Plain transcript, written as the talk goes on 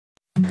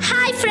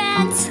Hi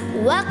friends,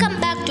 welcome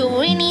back to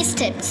Rini's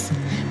Tips.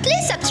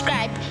 Please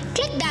subscribe,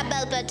 click that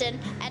bell button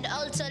and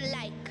also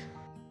like.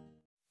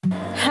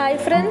 Hi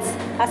friends,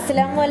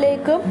 Assalamu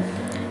alaikum.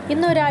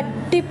 ഇന്നൊരു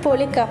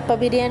അടിപൊളി കപ്പ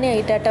ബിരിയാണി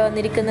ആയിട്ടാണ്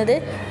വന്നിരിക്കുന്നത്.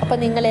 അപ്പോൾ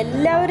നിങ്ങൾ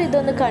എല്ലാവരും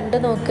ഇതൊന്ന് കണ്ടു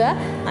നോക്കുക.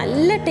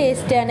 നല്ല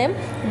ടേസ്റ്റാണ്.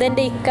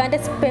 ഇതെൻ്റെ ഇക്കാൻ്റെ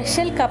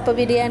സ്പെഷ്യൽ കപ്പ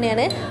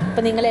ബിരിയാണിയാണ്.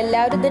 അപ്പോൾ നിങ്ങൾ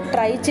എല്ലാവരും ഇത്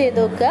ട്രൈ ചെയ്ത്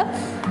നോക്കുക.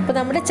 അപ്പോൾ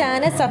നമ്മുടെ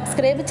ചാനൽ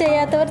സബ്സ്ക്രൈബ്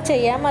ചെയ്യാത്തവർ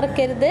ചെയ്യാൻ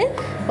മറക്കരുത്.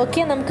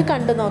 ഓക്കെ, നമുക്ക്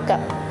കണ്ടു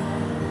നോക്കാം.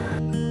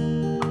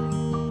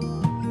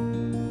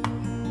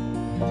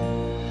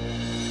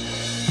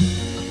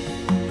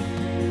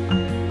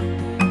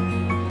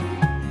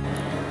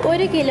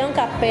 ഒരു കിലോ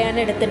കപ്പയാണ്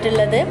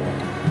എടുത്തിട്ടുള്ളത്.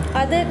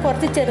 അത്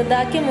കുറച്ച്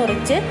ചെറുതാക്കി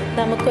മുറിച്ച്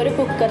നമുക്കൊരു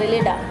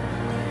കുക്കറിലിടാം.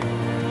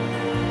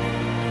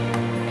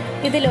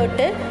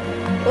 ഇതിലോട്ട്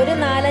ഒരു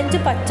 4-5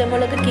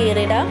 പച്ചമുളക്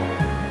കീറിടാം.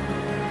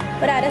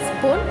 ഒരു അര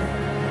സ്പൂൺ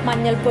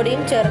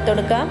മഞ്ഞൾപ്പൊടിയും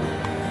ചേർത്തെടുക്കാം.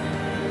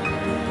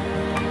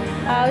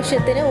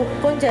 ആവശ്യത്തിന്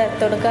ഉപ്പും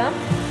ചേർത്തെടുക്കാം.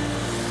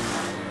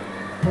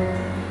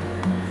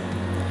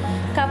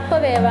 കപ്പ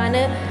വേവാൻ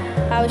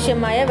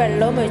ആവശ്യമായ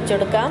വെള്ളവും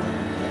ഒഴിച്ചെടുക്കാം.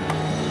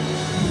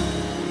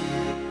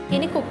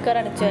 ഇനി കുക്കർ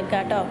അടച്ചു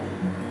വെക്കാം കേട്ടോ.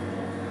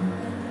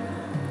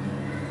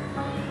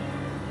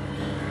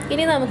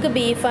 ഇനി നമുക്ക്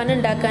ബീഫാണ്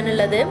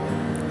ഉണ്ടാക്കാനുള്ളത്.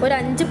 ഒരു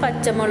 5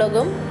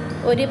 പച്ചമുളകും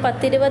ഒരു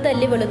 10-20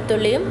 അല്ലി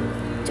വെളുത്തുള്ളിയും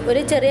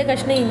ഒരു ചെറിയ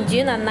കഷ്ണം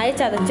ഇഞ്ചിയും നന്നായി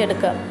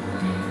ചതച്ചെടുക്കാം.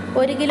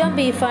 1 കിലോ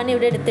ബീഫാണ്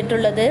ഇവിടെ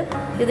എടുത്തിട്ടുള്ളത്.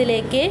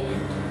 ഇതിലേക്ക്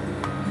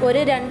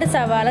ഒരു 2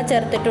 സവാള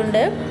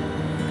ചേർത്തിട്ടുണ്ട്.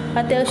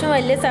 അത്യാവശ്യം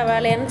വലിയ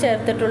സവാളയാണ്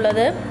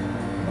ചേർത്തിട്ടുള്ളത്.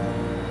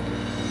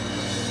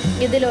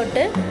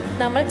 ഇതിലോട്ട്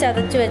നമ്മൾ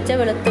ചതച്ച് വെച്ച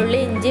വെളുത്തുള്ളി,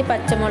 ഇഞ്ചി,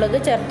 പച്ചമുളക്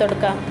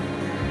ചേർത്തെടുക്കാം.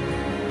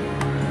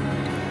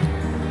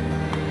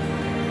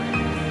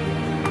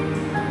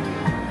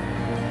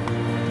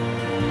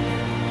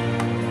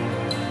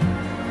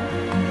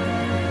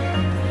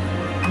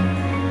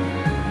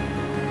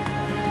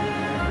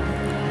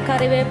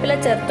 കറിവേപ്പില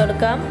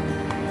ചേർത്തെടുക്കാം.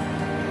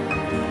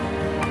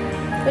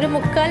 ഒരു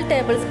 3/4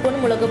 ടേബിൾ സ്പൂൺ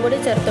മുളക് പൊടി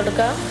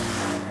ചേർത്തെടുക്കാം.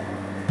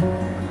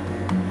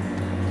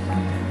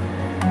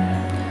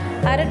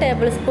 1/2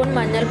 ടേബിൾ സ്പൂൺ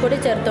മഞ്ഞൾപ്പൊടി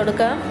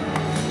ചേർത്തെടുക്കാം.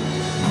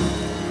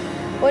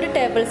 1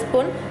 ടേബിൾ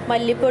സ്പൂൺ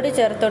മല്ലിപ്പൊടി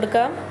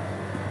ചേർത്തെടുക്കാം.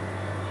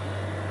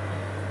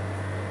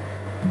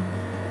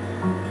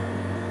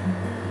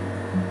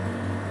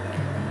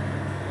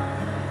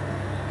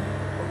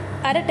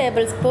 1/2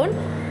 ടേബിൾ സ്പൂൺ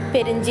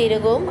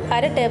പെരിഞ്ജീരകവും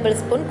 1/2 ടേബിൾ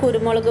സ്പൂൺ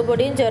കുരുമുളക്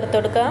പൊടിയും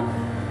ചേർത്തെടുക്കാം.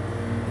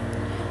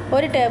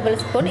 1 ടേബിൾ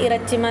സ്പൂൺ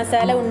ഇറച്ചി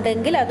മസാല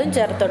ഉണ്ടെങ്കിൽ അതും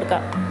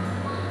ചേർത്തെടുക്കാം.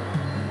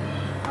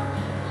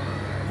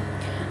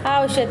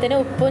 ആവശ്യത്തിന്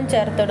ഉപ്പും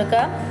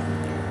ചേർത്തെടുക്കാം.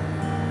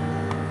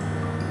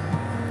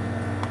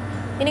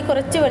 ഇനി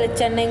കുറച്ച്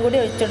വെളിച്ചെണ്ണയും കൂടി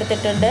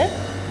ഒഴിച്ചെടുത്തിട്ടുണ്ട്.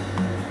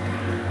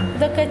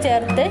 ഇതൊക്കെ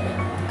ചേർത്ത്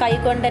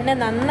കൈകൊണ്ട് തന്നെ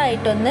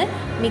നന്നായിട്ടൊന്ന്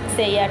മിക്സ്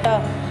ചെയ്യാം കേട്ടോ.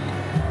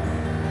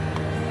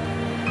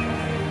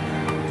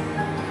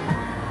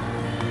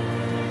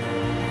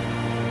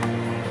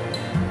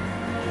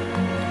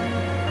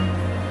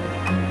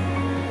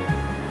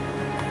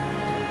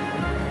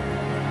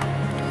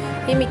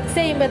 ഈ മിക്സ്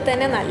ചെയ്യുമ്പോൾ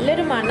തന്നെ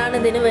നല്ലൊരു മണമാണ്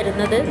ഇതിന്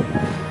വരുന്നത്.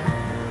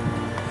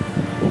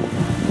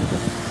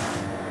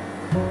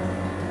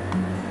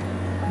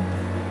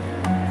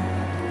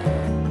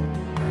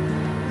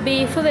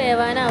 ബീഫ്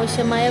വേവാൻ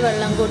ആവശ്യമായ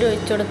വെള്ളം കൂടി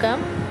ഒഴിച്ചു കൊടുക്കാം.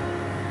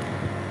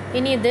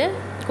 ഇനി ഇത്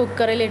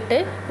കുക്കറിലിട്ട്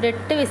ഒരു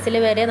 8 വിസിൽ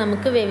വരെ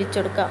നമുക്ക്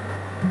വേവിച്ചെടുക്കാം.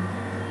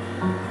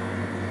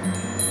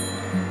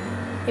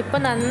 ഇപ്പം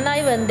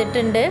നന്നായി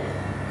വെന്തിട്ടുണ്ട്.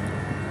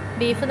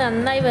 ബീഫ്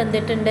നന്നായി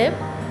വെന്തിട്ടുണ്ട്.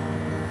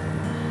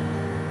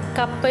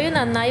 കപ്പയും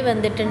നന്നായി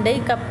വെന്തിട്ടുണ്ട്.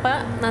 ഈ കപ്പ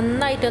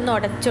നന്നായിട്ടൊന്ന്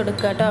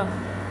ഉടച്ചെടുക്കുക കേട്ടോ.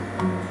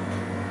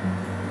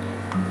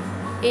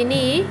 ഇനി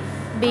ഈ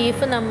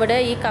ബീഫ് നമ്മുടെ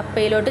ഈ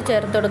കപ്പയിലോട്ട്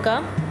ചേർത്ത്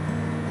കൊടുക്കാം.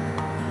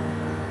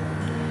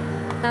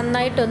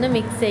 നന്നായിട്ടൊന്ന്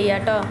മിക്സ് ചെയ്യാം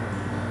കേട്ടോ.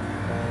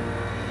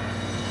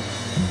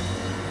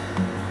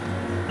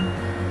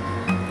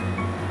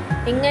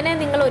 ഇങ്ങനെ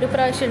നിങ്ങൾ ഒരു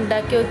പ്രാവശ്യം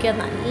ഉണ്ടാക്കി നോക്കിയാൽ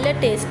നല്ല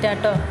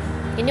ടേസ്റ്റാട്ടോ.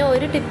 ഇനി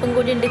ഒരു ടിപ്പും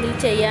കൂടി ഉണ്ട് ഇതിൽ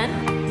ചെയ്യാൻ.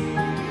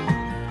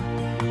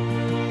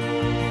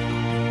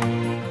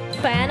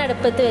 പാൻ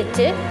അടുപ്പത്ത്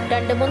വെച്ച്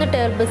 2-3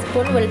 ടേബിൾ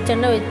സ്പൂൺ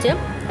വെളിച്ചെണ്ണ ഒഴിച്ച്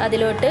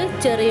അതിലോട്ട്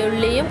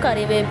ചെറിയുള്ളിയും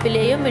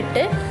കറിവേപ്പിലയും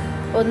ഇട്ട്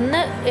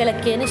ഒന്ന്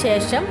ഇളക്കിയതിന്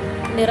ശേഷം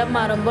നിറം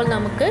മാറുമ്പോൾ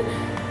നമുക്ക്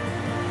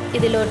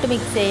ഇതിലോട്ട്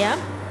മിക്സ് ചെയ്യാം.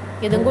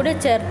 ഇതും കൂടി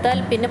ചേർത്താൽ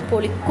പിന്നെ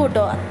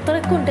പൊളിക്കൂട്ടോ,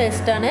 അത്രയ്ക്കും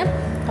ടേസ്റ്റാണ്.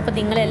 അപ്പോൾ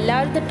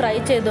നിങ്ങളെല്ലാവരും ഇത് ട്രൈ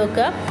ചെയ്ത്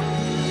നോക്കുക.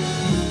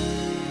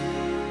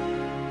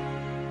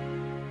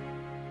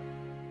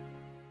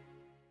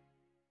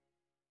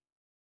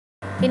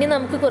 ഇനി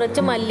നമുക്ക്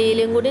കുറച്ച്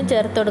മല്ലിയിലയും കൂടി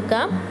ചേർത്ത്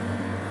കൊടുക്കാം.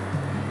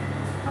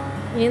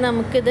 ഇനി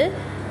നമുക്കിത്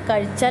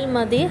കഴിച്ചാൽ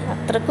മതി.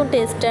 അത്രയ്ക്കും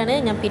ടേസ്റ്റാണ്.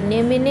 ഞാൻ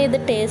പിന്നെയും ഇത്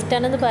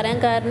ടേസ്റ്റാണെന്ന് പറയാൻ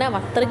കാരണം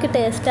അത്രയ്ക്ക്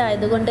ടേസ്റ്റ്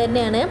ആയതുകൊണ്ട്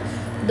തന്നെയാണ്.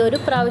 ഇതൊരു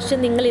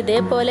പ്രാവശ്യം നിങ്ങൾ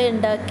ഇതേപോലെ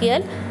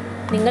ഉണ്ടാക്കിയാൽ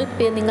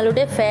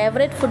നിങ്ങളുടെ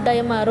ഫേവറേറ്റ്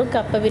ഫുഡായി മാറും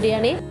കപ്പ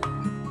ബിരിയാണി.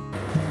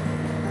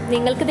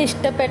 നിങ്ങൾക്കിത്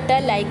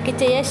ഇഷ്ടപ്പെട്ടാൽ ലൈക്ക്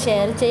ചെയ്യുക,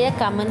 ഷെയർ ചെയ്യുക,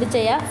 കമൻറ്റ്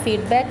ചെയ്യുക.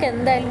 ഫീഡ്ബാക്ക്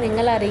എന്തായാലും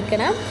നിങ്ങൾ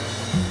അറിയിക്കണം.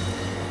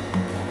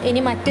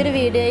 ഇനി മറ്റൊരു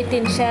വീഡിയോ ആയിട്ട്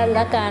ഇൻഷാ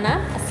അല്ലാഹ് കാണാം.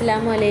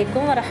 അസ്സലാമു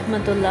അലൈക്കും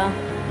വറഹ്മത്തുള്ളാഹി.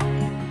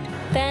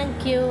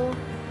 Thank you.